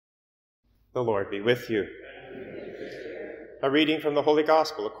The Lord be with you. A reading from the Holy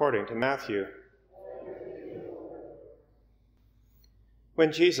Gospel according to Matthew.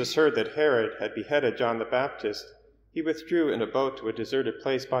 When Jesus heard that Herod had beheaded John the Baptist, he withdrew in a boat to a deserted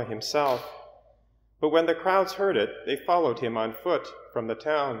place by himself. But when the crowds heard it, they followed him on foot from the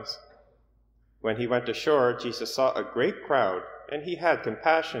towns. When he went ashore, Jesus saw a great crowd, and he had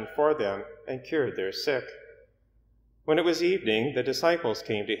compassion for them and cured their sick. When it was evening, the disciples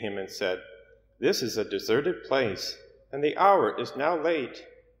came to him and said, "This is a deserted place, and the hour is now late.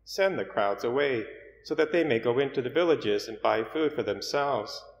 Send the crowds away, so that they may go into the villages and buy food for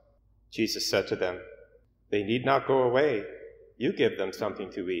themselves." Jesus said to them, "They need not go away. You give them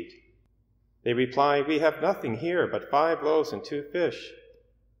something to eat." They replied, "We have nothing here but 5 loaves and 2 fish.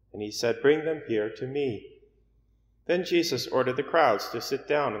 And he said, "Bring them here to me." Then Jesus ordered the crowds to sit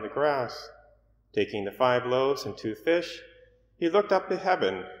down on the grass. Taking the 5 loaves and 2 fish, he looked up to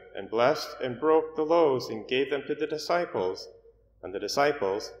heaven and blessed and broke the loaves and gave them to the disciples, and the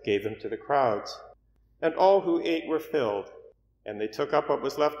disciples gave them to the crowds. And all who ate were filled, and they took up what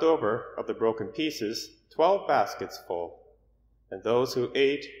was left over of the broken pieces, 12 baskets full. And those who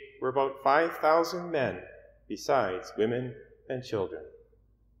ate were about 5,000 men, besides women and children.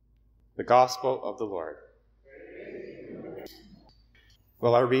 The Gospel of the Lord.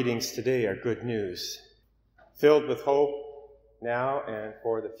 Well, our readings today are good news, filled with hope now and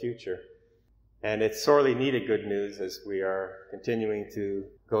for the future. And it's sorely needed good news as we are continuing to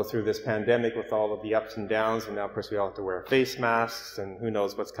go through this pandemic with all of the ups and downs, and now of course we all have to wear face masks, and who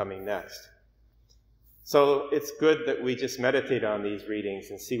knows what's coming next. So it's good that we just meditate on these readings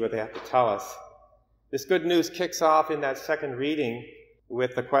and see what they have to tell us. This good news kicks off in that second reading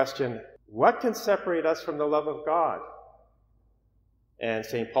with the question, what can separate us from the love of God? And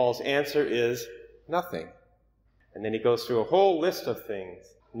St. Paul's answer is nothing. And then he goes through a whole list of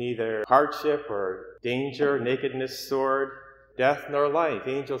things. Neither hardship or danger, nakedness, sword, death nor life,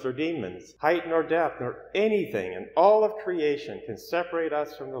 angels or demons, height nor depth, nor anything in all of creation can separate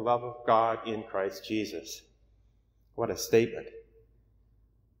us from the love of God in Christ Jesus. What a statement.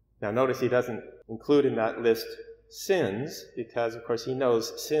 Now notice he doesn't include in that list sins, because of course he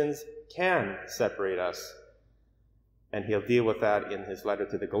knows sins can separate us. And he'll deal with that in his letter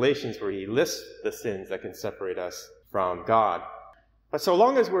to the Galatians, where he lists the sins that can separate us from God. But so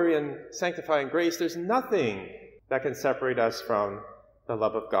long as we're in sanctifying grace, there's nothing that can separate us from the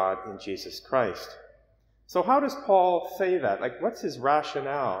love of God in Jesus Christ. So how does Paul say that? What's his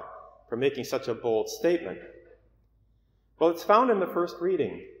rationale for making such a bold statement? Well, it's found in the first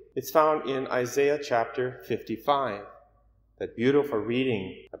reading. It's found in Isaiah chapter 55, that beautiful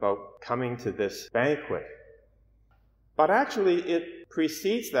reading about coming to this banquet. But actually, it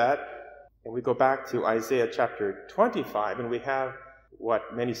precedes that, and we go back to Isaiah chapter 25, and we have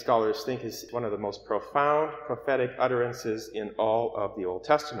what many scholars think is one of the most profound prophetic utterances in all of the Old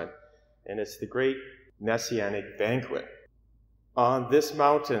Testament, and it's the great messianic banquet. On this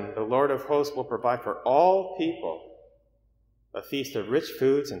mountain, the Lord of hosts will provide for all people a feast of rich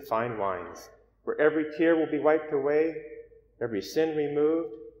foods and fine wines, where every tear will be wiped away, every sin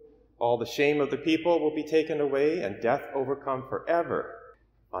removed, all the shame of the people will be taken away, and death overcome forever.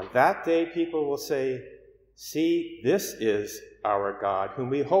 On that day, people will say, "See, this is our God, whom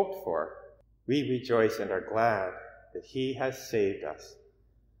we hoped for. We rejoice and are glad that he has saved us."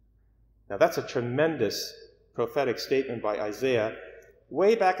 Now that's a tremendous prophetic statement by Isaiah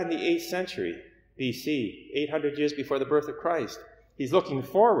way back in the 8th century BC, 800 years before the birth of Christ. He's looking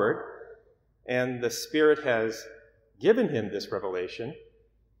forward, and the Spirit has given him this revelation,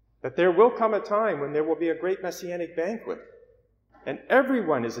 that there will come a time when there will be a great messianic banquet, and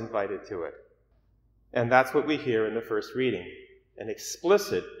everyone is invited to it. And that's what we hear in the first reading, an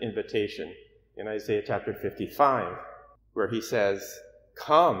explicit invitation in Isaiah chapter 55, where he says,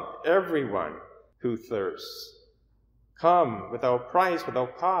 "Come, everyone who thirsts. Come without price,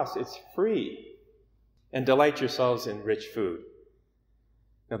 without cost. It's free. And delight yourselves in rich food."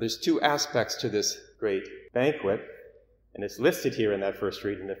 Now there's 2 aspects to this great banquet, and it's listed here in that first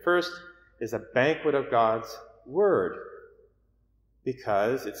reading. The first is a banquet of God's Word,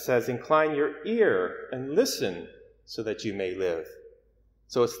 because it says, "Incline your ear and listen so that you may live."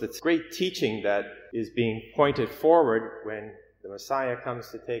 So it's this great teaching that is being pointed forward when the Messiah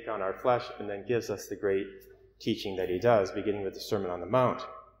comes to take on our flesh and then gives us the great teaching that he does, beginning with the Sermon on the Mount.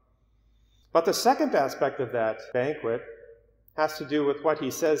 But the second aspect of that banquet has to do with what he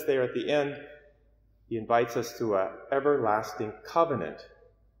says there at the end. He invites us to an everlasting covenant.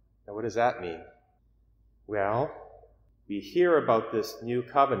 Now, what does that mean? Well, we hear about this new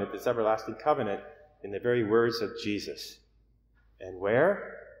covenant, this everlasting covenant, in the very words of Jesus. And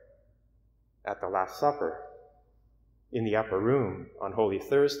where? at the Last Supper in the upper room on Holy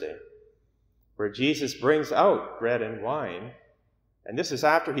Thursday, where Jesus brings out bread and wine. And this is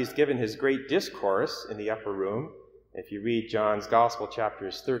after he's given his great discourse in the upper room. If you read John's Gospel,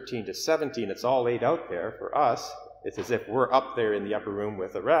 chapters 13 to 17, it's all laid out there for us. It's as if we're up there in the upper room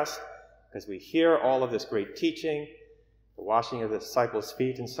with the rest, because we hear all of this great teaching, the washing of the disciples'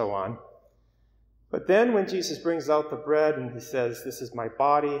 feet and so on. But then when Jesus brings out the bread and he says, "This is my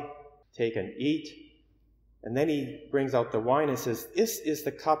body, take and eat," and then he brings out the wine and says, "This is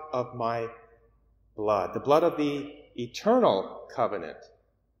the cup of my blood, the blood of the eternal covenant."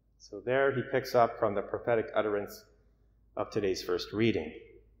 So there he picks up from the prophetic utterance of today's first reading.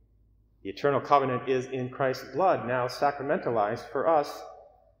 The eternal covenant is in Christ's blood, now sacramentalized for us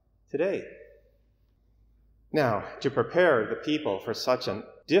today. Now, to prepare the people for such a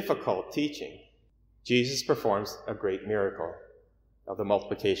difficult teaching, Jesus performs a great miracle of the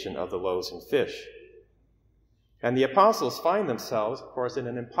multiplication of the loaves and fish. And the apostles find themselves, of course, in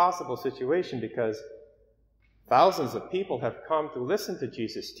an impossible situation because thousands of people have come to listen to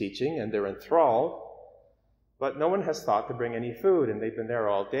Jesus' teaching and they're enthralled, but no one has thought to bring any food, and they've been there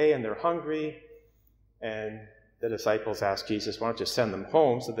all day and they're hungry. And the disciples ask Jesus, "Why don't you send them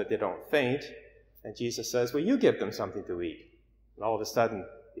home so that they don't faint?" And Jesus says, "Well, you give them something to eat." And all of a sudden,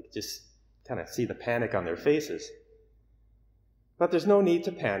 you just kind of see the panic on their faces. But there's no need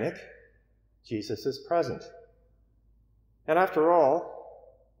to panic. Jesus is present. And after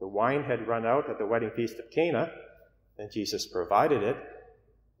all, the wine had run out at the wedding feast of Cana, and Jesus provided it,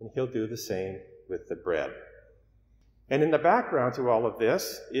 and he'll do the same with the bread. And in the background to all of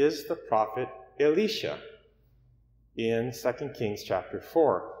this is the prophet Elisha in 2 Kings chapter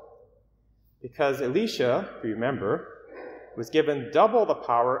 4. Because Elisha, if you remember, was given double the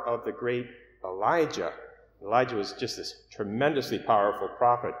power of the great Elijah. Elijah was just this tremendously powerful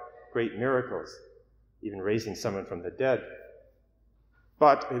prophet, great miracles, even raising someone from the dead.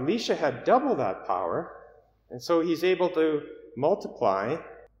 But Elisha had double that power, and so he's able to multiply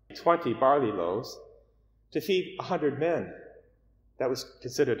 20 barley loaves to feed 100 men. That was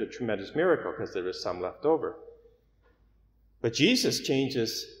considered a tremendous miracle because there was some left over. But Jesus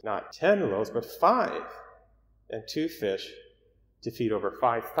changes not 10 loaves, but 5 and 2 fish to feed over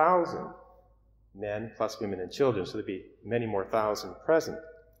 5,000 men, plus women and children, so there'd be many more thousand present.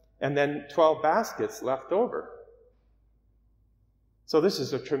 And then 12 baskets left over. So this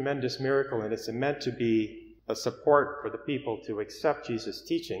is a tremendous miracle, and it's meant to be a support for the people to accept Jesus'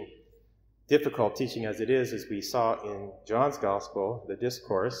 teaching, difficult teaching as it is, as we saw in John's Gospel, the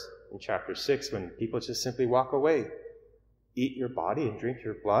discourse in chapter 6, when people just simply walk away. Eat your body and drink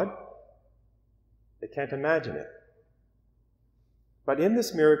your blood? They can't imagine it. But in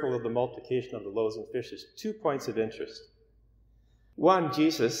this miracle of the multiplication of the loaves and fishes, 2 points of interest. One,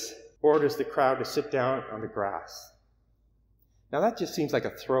 Jesus orders the crowd to sit down on the grass. Now that just seems like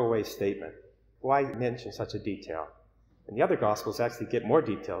a throwaway statement. Why mention such a detail? And the other Gospels actually get more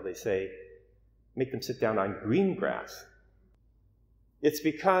detail. They say, make them sit down on green grass. It's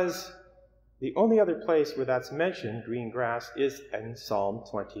because the only other place where that's mentioned, green grass, is in Psalm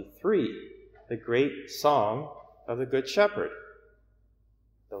 23, the great song of the Good Shepherd.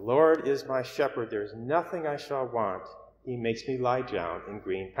 The Lord is my shepherd, there is nothing I shall want. He makes me lie down in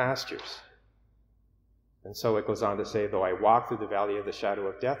green pastures. And so it goes on to say, though I walk through the valley of the shadow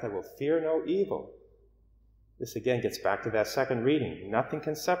of death, I will fear no evil. This again gets back to that second reading. Nothing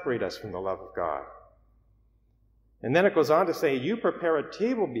can separate us from the love of God. And then it goes on to say, you prepare a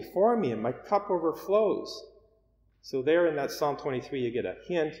table before me and my cup overflows. So there in that Psalm 23, you get a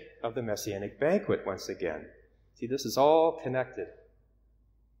hint of the Messianic banquet once again. See, this is all connected.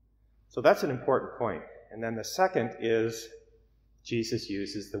 So that's an important point. And then the second is Jesus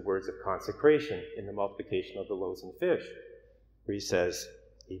uses the words of consecration in the multiplication of the loaves and fish, where he says,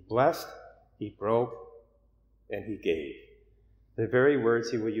 he blessed, he broke, and he gave. The very words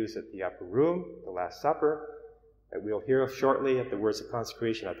he will use at the upper room, the Last Supper, that we'll hear of shortly at the words of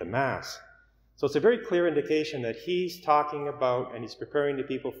consecration at the Mass. So it's a very clear indication that he's talking about and he's preparing the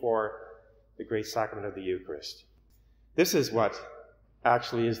people for the great sacrament of the Eucharist. This is what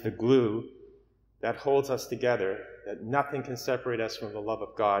actually is the glue that holds us together, that nothing can separate us from the love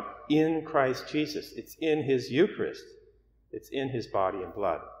of God in Christ Jesus. It's in his Eucharist. It's in his body and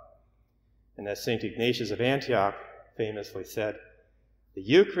blood. And as St. Ignatius of Antioch famously said, the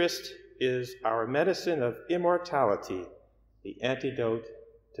Eucharist is our medicine of immortality, the antidote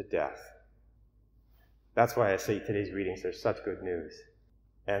to death. That's why I say today's readings are such good news.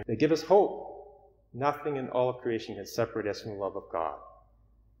 And they give us hope. Nothing in all of creation can separate us from the love of God.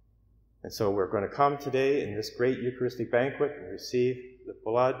 And so we're going to come today in this great Eucharistic banquet and receive the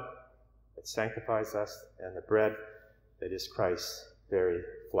blood, that sanctifies us, and the bread that is Christ's very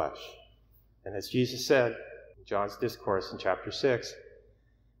flesh. And as Jesus said in John's discourse in chapter 6,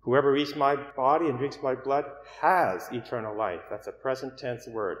 whoever eats my body and drinks my blood has eternal life. That's a present tense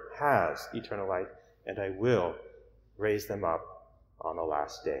word, has eternal life, and I will raise them up on the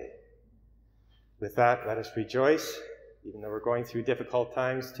last day. With that, let us rejoice. Even though we're going through difficult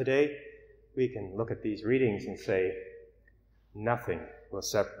times today, we can look at these readings and say, nothing will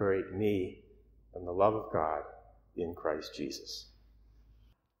separate me from the love of God in Christ Jesus.